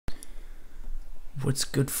What's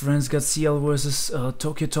good, friends? Got Ciele versus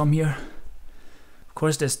Tokyo Tom here. Of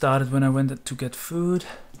course, they started when I went to get food.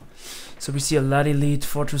 So we see a laddie lead,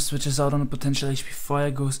 Fortress switches out on a potential HP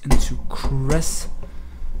fire, goes into Cress.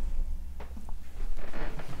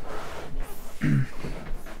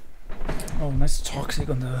 Oh, nice Toxic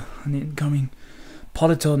on the incoming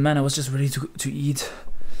Polytoad. Man, I was just ready to eat.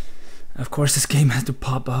 Of course, this game had to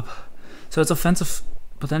pop up. So it's offensive,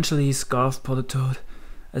 potentially Scarf Polytoad.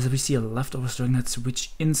 As we see a leftover Dragon Head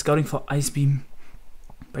switch in, scouting for Ice Beam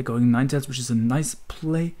by going Ninetales, which is a nice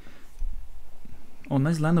play. Oh,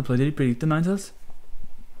 nice lander play. Did he predict the Ninetales?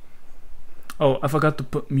 Oh, I forgot to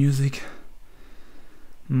put music.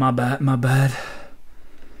 My bad, my bad.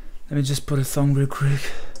 Let me just put a song real quick,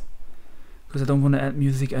 because I don't want to add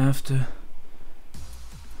music after.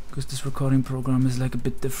 Because this recording program is like a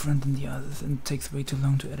bit different than the others and it takes way too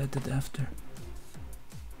long to edit it after.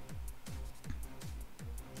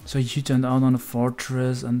 So you turned out on a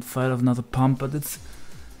Fortress and fired off another pump, but it's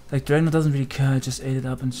like Dragon doesn't really care. It just ate it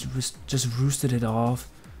up and just roosted it off.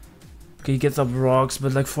 Okay, he gets up rocks,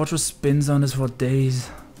 but like Fortress spins on this for days.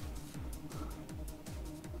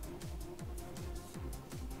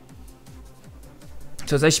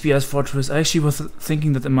 So it's HPS Fortress. I actually was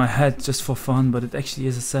thinking that in my head just for fun, but it actually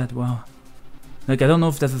is a set. Wow. Like I don't know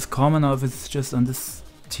if that is common or if it's just on this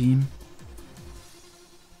team.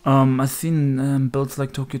 I've seen builds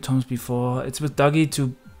like Tokyo Toms before. It's with Dougie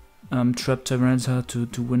to trap Tyranitar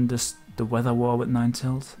to win the weather war with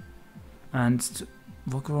Ninetales. And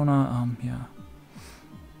Volcarona, yeah.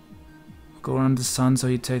 Go around the sun so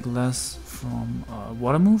you take less from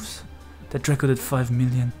water moves. That Draco did 5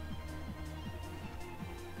 million.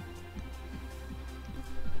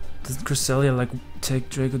 Doesn't Cresselia like take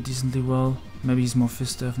Draco decently well? Maybe he's more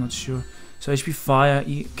Fistaff, not sure. So HP Fire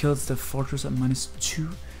kills the Fortress at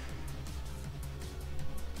 -2.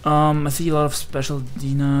 I see a lot of special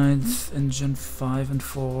D-Knights in Gen 5 and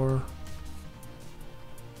 4.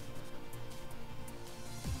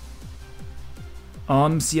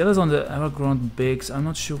 Ciele's on the Evergrande Bigs. I'm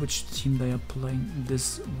not sure which team they are playing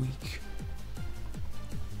this week.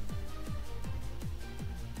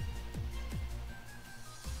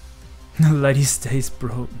 Lady stays,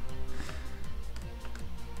 bro.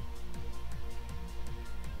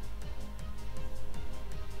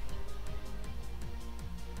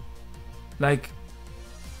 Like,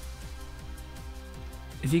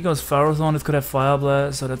 if he goes Pharaohzone, it could have Fire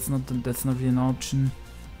Blast, so that's not really an option.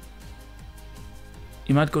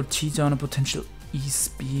 You might go Cheetah on a potential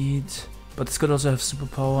E-Speed, but this could also have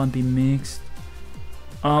Superpower and be mixed.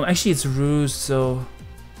 Actually it's Roost, so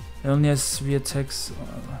it only has 3 attacks,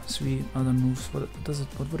 3 other moves. What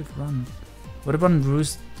would it run? What about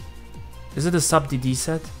Roost? Is it a sub DD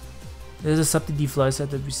set? There's a sub DD fly set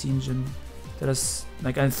that we see in Gen. That is,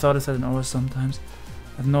 like, I thought it had an aura sometimes.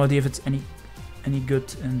 I have no idea if it's any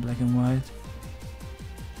good in black and white.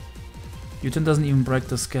 Uton doesn't even break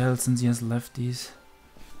the scale since he has lefties.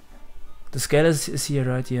 The scale is here,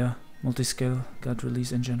 right? Yeah. Multi-scale got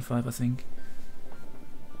released in Gen 5, I think.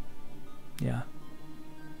 Yeah.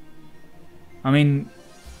 I mean,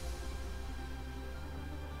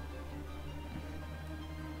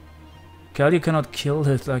 Kalia cannot kill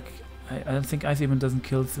it, like, I don't think Ice even doesn't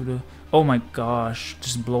kill through the... Oh my gosh,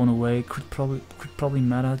 just blown away. Crit probably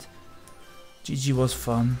mattered. GG was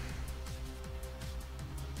fun.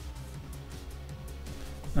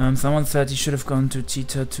 Someone said he should have gone to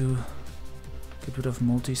Cheetah to get rid of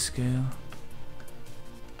multi-scale.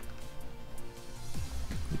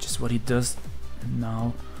 Which is what he does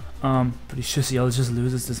now. Pretty sure Ciele just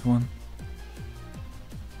loses this one.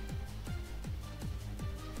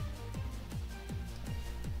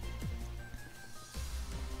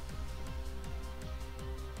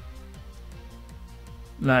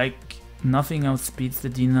 Like, nothing outspeeds the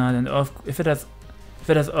D-Knight, and if it has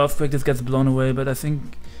Earthquake, this gets blown away, but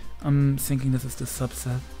I'm thinking this is the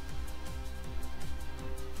subset.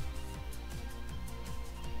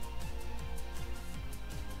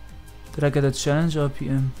 Did I get a challenge or a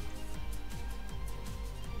PM?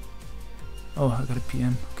 Oh, I got a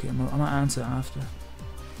PM. Okay, I'm gonna answer after.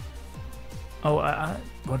 Oh,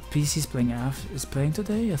 what PC is playing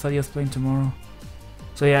today? I thought he was playing tomorrow.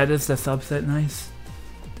 So yeah, that's the subset. Nice.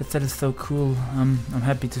 That set is so cool. I'm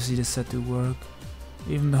happy to see this set do work,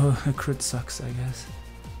 even though a crit sucks, I guess.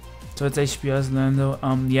 So it's HPS Lando.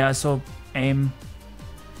 Yeah, I saw AIM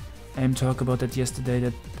talk about that yesterday,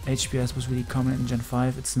 that HPS was really common in Gen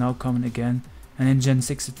 5. It's now common again, and in Gen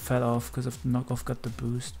 6 it fell off because of the knockoff got the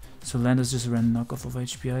boost. So Lando's just ran knockoff of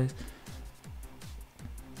HPS.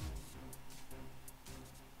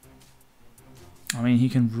 I mean, he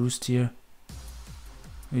can roost here.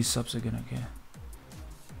 He subs again, okay.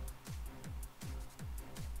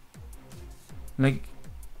 Like,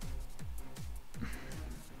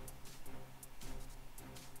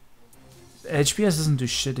 HPS doesn't do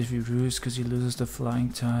shit if you ruse because he loses the flying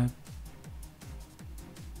type.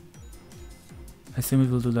 I think we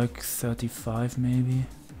will do like 35 maybe.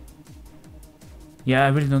 Yeah, I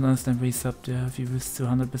really don't understand why he's up there. If he roosts to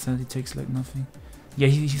 100% he takes like nothing. Yeah,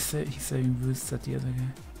 he's saving roosts at the other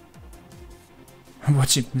guy. I'm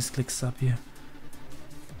watching misclicks up here.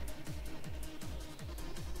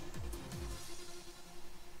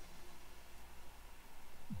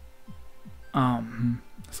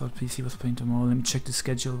 I thought PC was playing tomorrow. Let me check the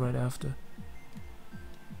schedule right after.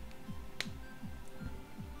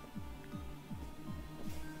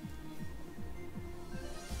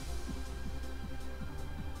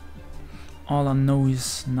 All I know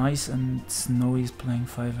is Nice and Snowy is playing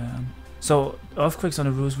 5 AM. So Earthquake's on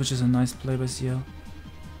the roofs, which is a nice play by Ciele.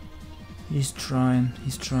 He's trying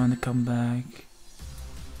to come back.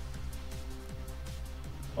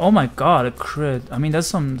 Oh my god, a crit. I mean, there's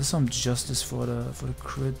some justice for the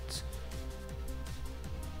crit.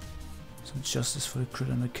 Some justice for the crit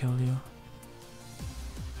and the kill here.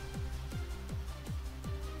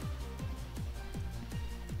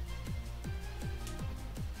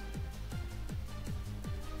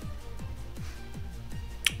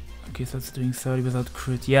 Okay, so it's doing 30 without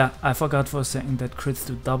crit. Yeah, I forgot for a second that crits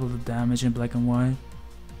do double the damage in black and white.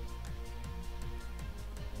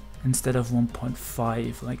 Instead of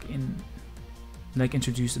 1.5 like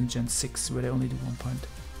introduced in Gen 6 where they only do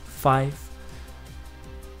 1.5.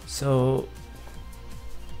 So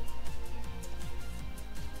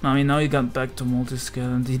I mean, now he got back to multi-scale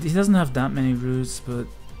and he doesn't have that many roots, but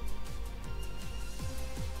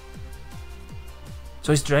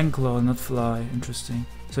so he's Dragon Claw, not Fly. Interesting.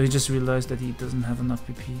 So he just realized that he doesn't have enough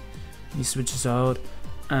PP. He switches out,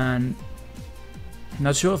 and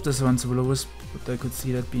not sure if this one's Will-O-Wisp, but I could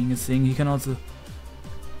see that being a thing. He can also,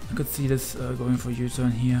 I could see this going for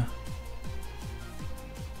U-turn here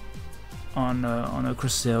on a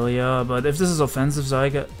Cresselia. But if this is offensive, so I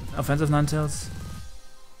get offensive Ninetales.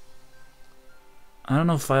 I don't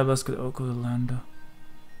know if Fireblast could Oko the lander.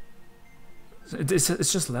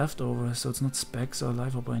 It's just leftovers, so it's not specs or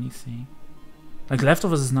life or anything. Like,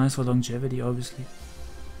 leftovers is nice for longevity, obviously.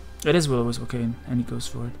 It is Will-O-Wisp, okay, and he goes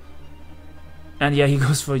for it. And yeah, he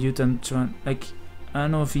goes for U-turn. Like, I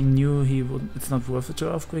don't know if he knew he would. It's not worth it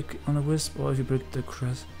to Earthquake on a Wisp, or if you break the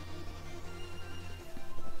Crest.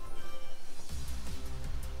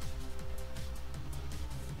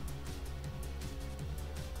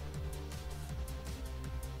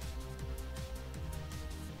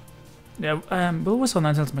 Yeah, Will-O-Wisp on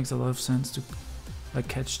Ninetales makes a lot of sense to like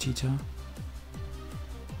catch Tita.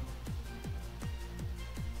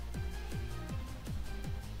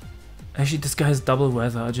 Actually, this guy has double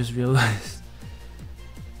weather, I just realized.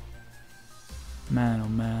 Man, oh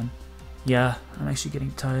man. Yeah, I'm actually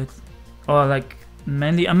getting tired. Or like,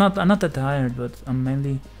 mainly, I'm not that tired, but I'm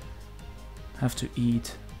mainly have to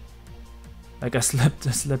eat. Like, I slept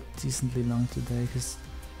decently long today, cause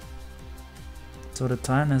so the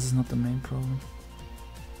tiredness is not the main problem.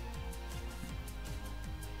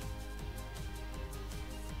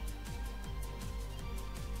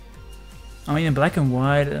 I mean, in black and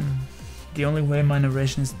white, the only way my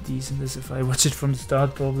narration is decent is if I watch it from the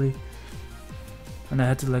start, probably. And I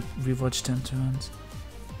had to like rewatch 10 turns.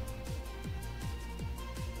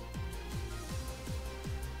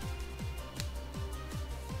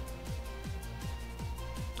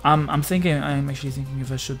 I'm actually thinking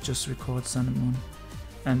if I should just record Sun and Moon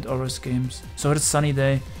and Aura's games. So it's Sunny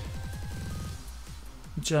Day,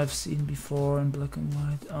 which I've seen before in black and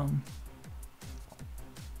white.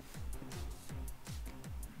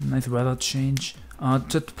 Nice weather change.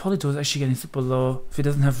 The Polito is actually getting super low. If he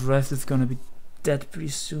doesn't have rest, it's gonna be dead pretty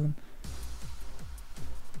soon.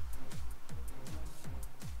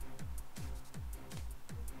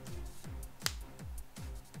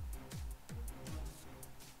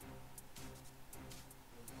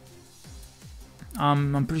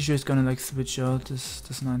 I'm pretty sure he's gonna like switch out this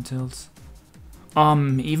Ninetales.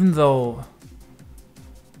 Even though,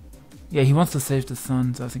 yeah, he wants to save the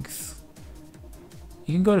sun, so I think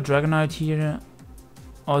you can go to Dragonite here,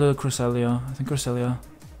 or the Cresselia. I think Cresselia,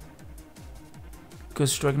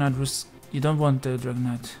 because Dragonite was, you don't want the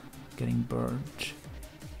Dragonite getting burned.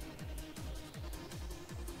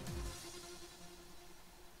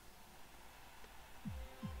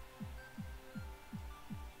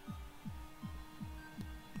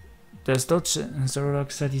 There's still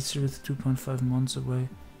Zoroark said he's with 2.5 months away.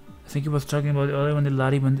 I think he was talking about it earlier when the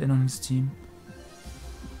laddie went in on his team.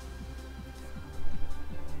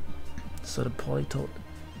 So the Politoed.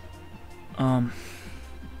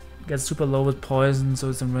 Got Gets super low with poison, so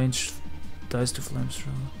it's in range, dies to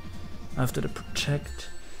flamethrower. After the protect.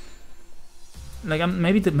 Like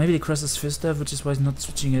maybe the Crest is fist dev, which is why he's not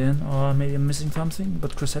switching it in, or maybe I'm missing something.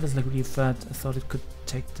 But Crusade is like really fat. I thought it could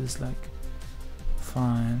take this like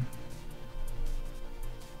fine.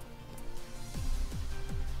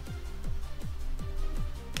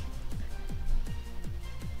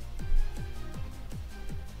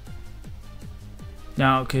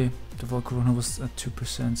 Yeah, okay. The Volcarona was at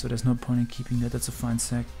 2%, so there's no point in keeping that. That's a fine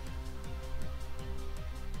sack.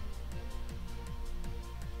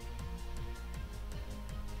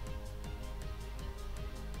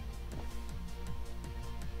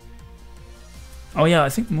 Oh yeah, I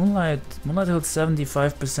think Moonlight holds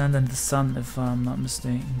 75% and the Sun, if I'm not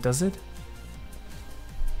mistaken. Does it?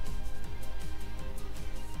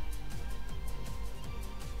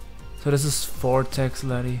 So this is Vortex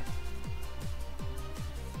Laddie.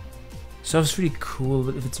 So it's really cool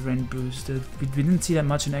if it's rain boosted. We didn't see that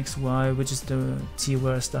much in XY, which is the tier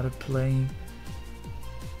where I started playing.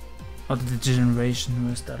 Or the generation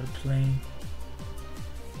where I started playing.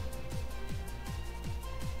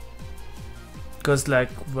 Because like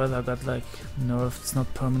weather got like nerfed, it's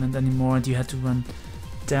not permanent anymore, and you had to run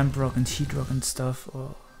damp rock and heat rock and stuff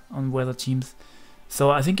or on weather teams.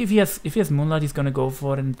 So I think if he has Moonlight, he's gonna go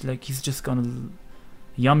for it, and like he's just gonna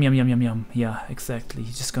yum. Yeah, exactly.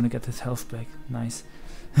 He's just gonna get his health back. Nice.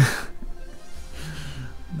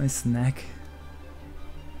 Nice snack.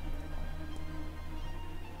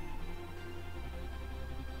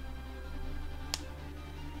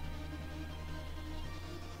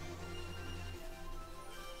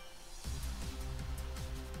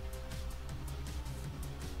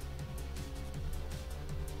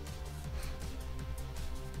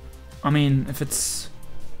 I mean, if it's...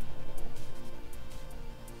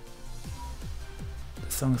 The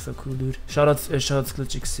song is so cool, dude. Shoutouts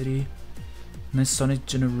Glitchik City. Nice Sonic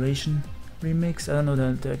Generation remix. I don't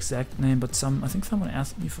know the exact name, but I think someone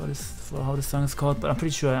asked me for how the song is called, but I'm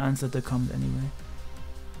pretty sure I answered the comment anyway.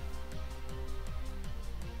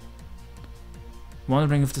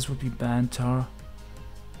 Wondering if this would be banned, Tar.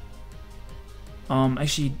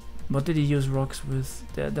 Actually, what did he use rocks with?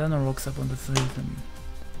 There are no rocks up on the field.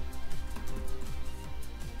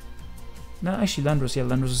 No, actually Landros, yeah,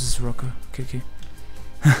 Landros is rocker. Okay.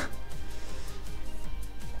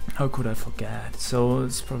 How could I forget? So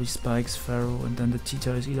it's probably Spikes, Pharaoh, and then the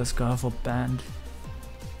Tita is either Scarf or Band.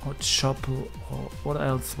 Or Chopple, or what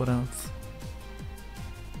else?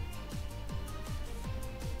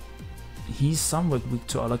 He's somewhat weak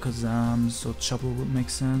to Alakazam, so Chopple would make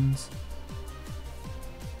sense.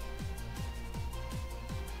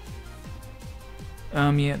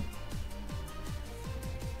 Yeah.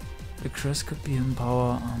 The Crest could be hidden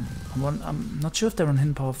power. I'm not sure if they're on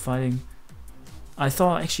hidden power fighting. I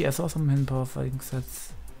saw some hidden power fighting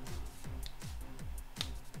sets.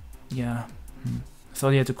 Yeah. I thought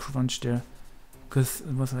he had to crunch there, because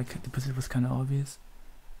it was like the position was kind of obvious.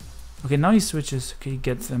 Okay, now he switches. Okay, he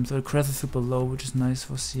gets them. So the Crest is super low, which is nice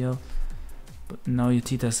for Ciele. But now your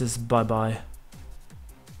Tita says bye bye.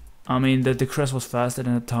 I mean, the Crest was faster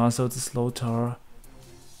than the Tar, so it's a slow Tar.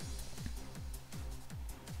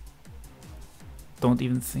 Don't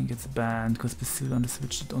even think it's banned, because Basil on the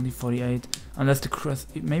Switch did only 48. Unless the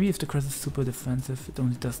Crest, maybe if the Crest is super defensive, it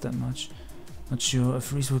only does that much. Not sure. A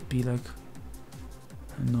freeze would be like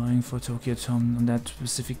annoying for Tokyo Tom on that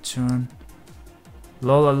specific turn.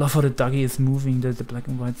 Lol, I love how the Dougie is moving, the black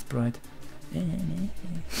and white sprite.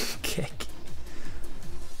 Kick.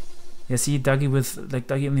 Yeah, see,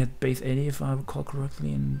 Dougie only had base 80 if I recall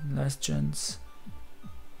correctly in last gens.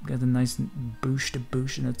 Got a nice boost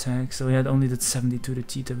in attack, so he had only that 72 to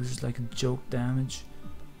Tita, which is like a joke damage.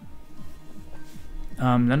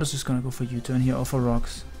 Lando's just gonna go for U-turn here, or for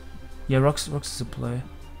rocks. Yeah, rocks is a play,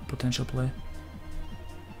 potential play.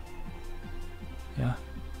 Yeah.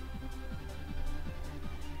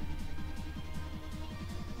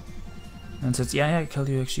 And says, yeah,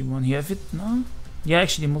 Kelly actually won here. If it no, yeah,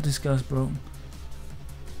 actually the multi-scale is broken.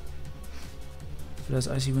 If it has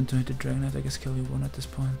Icy Wind to hit the Dragonite, I guess Kelly won at this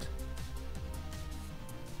point.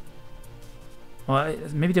 Or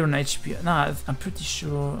maybe they run HP. Nah, I'm pretty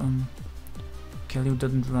sure Kelly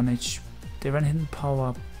didn't run HP. They ran Hidden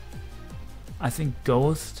Power. I think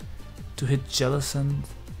Ghost to hit Jellicent.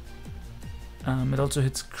 It also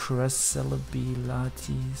hits Crest, Celebi,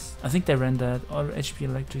 Latis. I think they ran that. Or HP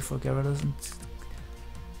Electric for Gyarados and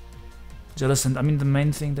Jellicent. I mean, the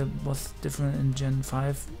main thing that was different in Gen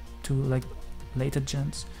 5 to like later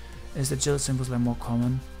gens is that Jellicent was like more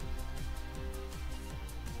common,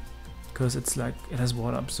 because it's like it has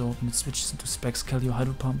water absorb and it switches into Specs, Kelly or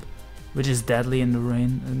Hydro Pump, which is deadly in the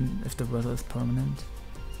rain and if the weather is permanent.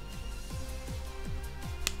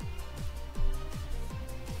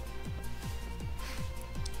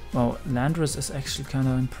 Wow, Landers is actually kind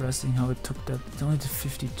of impressing how it took that. It's only to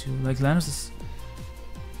 52. Like Landers is,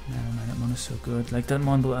 man, that mon is so good. Like that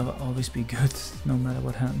mon will always be good, no matter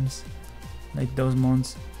what happens. Like those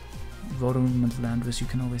mons, Rotom and Landers, you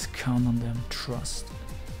can always count on them. Trust.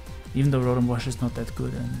 Even though Rotom Wash is not that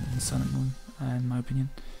good in Sun and Moon, in my opinion,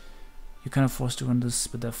 you're kind of forced to run this.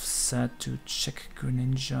 But I've said to check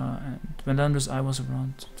Greninja, and when Landers I was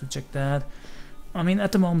around to check that. I mean,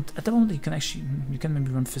 at the moment you can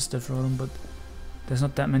maybe run Fist Death Rotom, but there's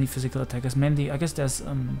not that many physical attackers. Mainly, I guess there's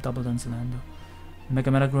Double Dance Lando.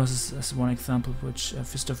 Mega Metagross is one example, which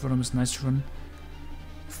Fist Death Rotom is nice to run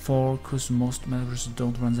for, because most Metagrosses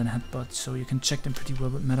don't run in Headbutt, so you can check them pretty well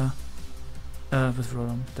with Meta. With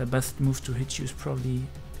Rotom, the best move to hit you is probably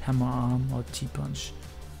Hammer Arm or T-Punch,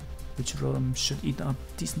 which Rotom should eat up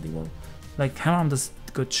decently well. Like Hammer Arm does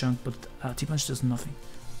a good chunk, but T-Punch does nothing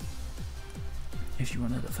if you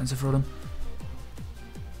run a defensive Rotom.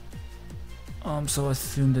 So I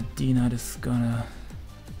assume that D-Knight is gonna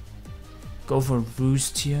go for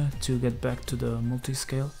Roost here to get back to the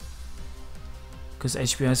multi-scale, because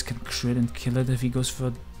HPIs can crit and kill it if he goes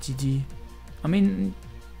for DD. I mean,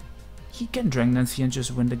 he can Dragon Dance here and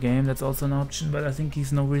just win the game, that's also an option, but I think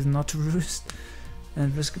he's no reason not to Roost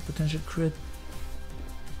and risk a potential crit.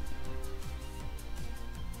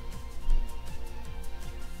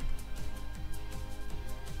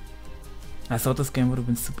 I thought this game would have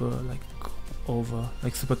been super like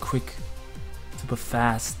super quick, super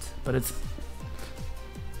fast, but it's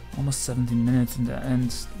almost 17 minutes in the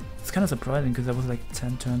end. It's kind of surprising because I was like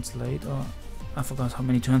 10 turns late, or I forgot how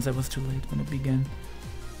many turns I was too late when it began.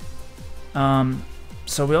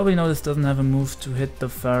 So we already know this doesn't have a move to hit the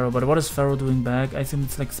Pharaoh, but what is Pharaoh doing back? I assume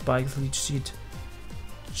it's like Spikes, Leech Seed,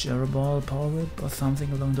 Jeraball, Power Whip, or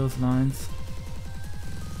something along those lines.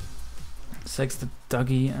 Sex the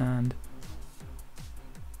Dougie, and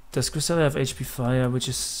does Ciele have HP Fire, which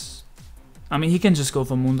is... I mean, he can just go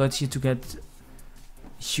for Moonlight here to get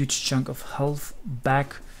a huge chunk of health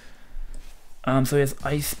back. So he has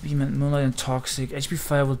Ice Beam and Moonlight and Toxic. HP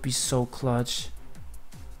Fire would be so clutch.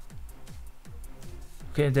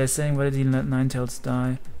 Okay, they're saying why did he let Ninetales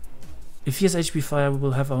die? If he has HP Fire, we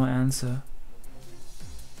will have our answer.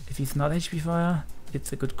 If he's not HP Fire,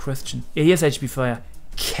 it's a good question. Yeah, he has HP Fire.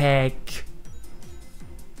 Kek.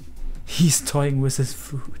 He's toying with his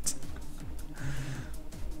food.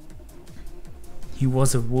 He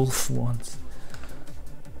was a wolf once.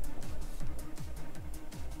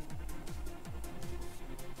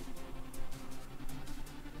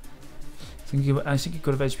 I think he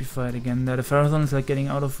could have HP fired again. The Pharaoh is like getting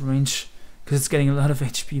out of range because it's getting a lot of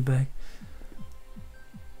HP back.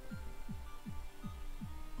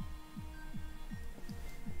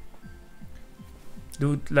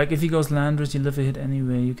 Dude, like if he goes Landorus, you live a hit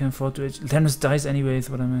anyway. You can afford to. Landorus dies anyway, is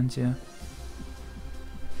what I meant, yeah.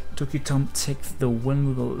 Tom takes the win.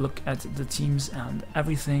 We will look at the teams and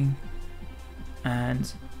everything.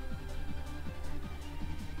 And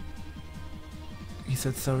he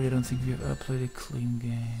said, sorry, I don't think we have ever played a clean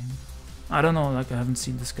game. I don't know, like I haven't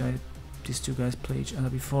seen these two guys play each other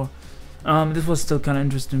before. This was still kind of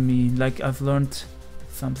interesting to me. Like I've learned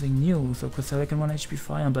something new. So Ciele can 1 HP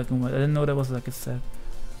fire on black and white. I didn't know that was like a set.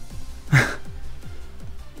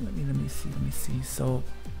 let me see. So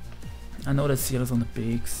I know that Ciele is on the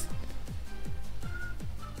bigs.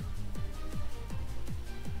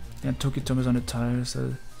 And Tom is on the tires.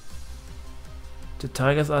 So the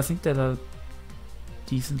Tigers, I think that are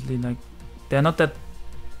decently, like, they're not that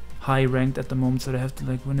high ranked at the moment, so they have to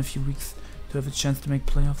like win a few weeks to have a chance to make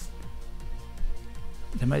playoffs.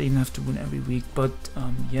 They might even have to win every week, but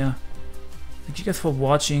yeah. Thank you guys for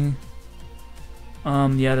watching.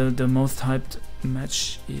 Yeah, the most hyped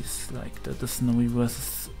match is like the Snowy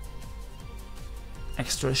versus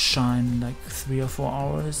Extra Shine, like 3 or 4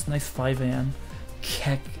 hours. Nice 5 AM.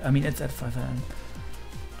 I mean, it's at 5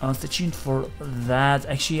 AM. Stay tuned for that.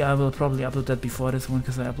 Actually, I will probably upload that before this one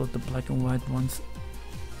because I upload the black and white ones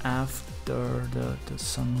after the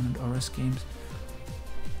Sun, Moon, and Aurus games.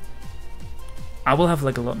 I will have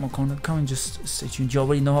like a lot more content coming, just stay tuned. You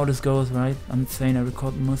already know how this goes, right? I'm saying I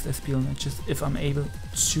record most SPL matches if I'm able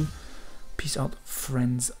to. Peace out,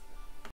 friends.